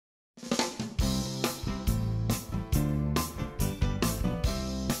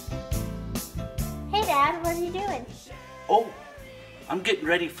Dad, what are you doing? Oh, I'm getting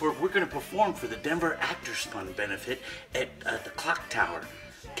ready we're going to perform for the Denver Actors Fund benefit at the Clock Tower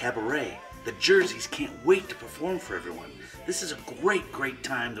Cabaret. The Jerseys can't wait to perform for everyone. This is a great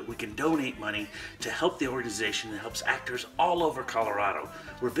time that we can donate money to help the organization that helps actors all over Colorado.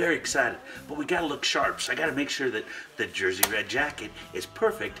 We're very excited, but we gotta look sharp, so I gotta make sure that the Jersey red jacket is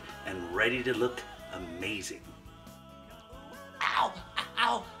perfect and ready to look amazing. Ow!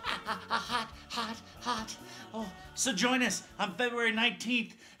 Ow! Hot! Oh, so join us on February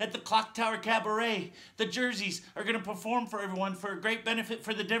 19th at the Clock Tower Cabaret. The Jerseys are going to perform for everyone for a great benefit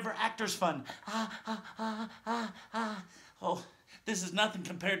for the Denver Actors Fund. Oh, this is nothing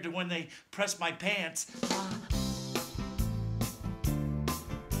compared to when they press my pants.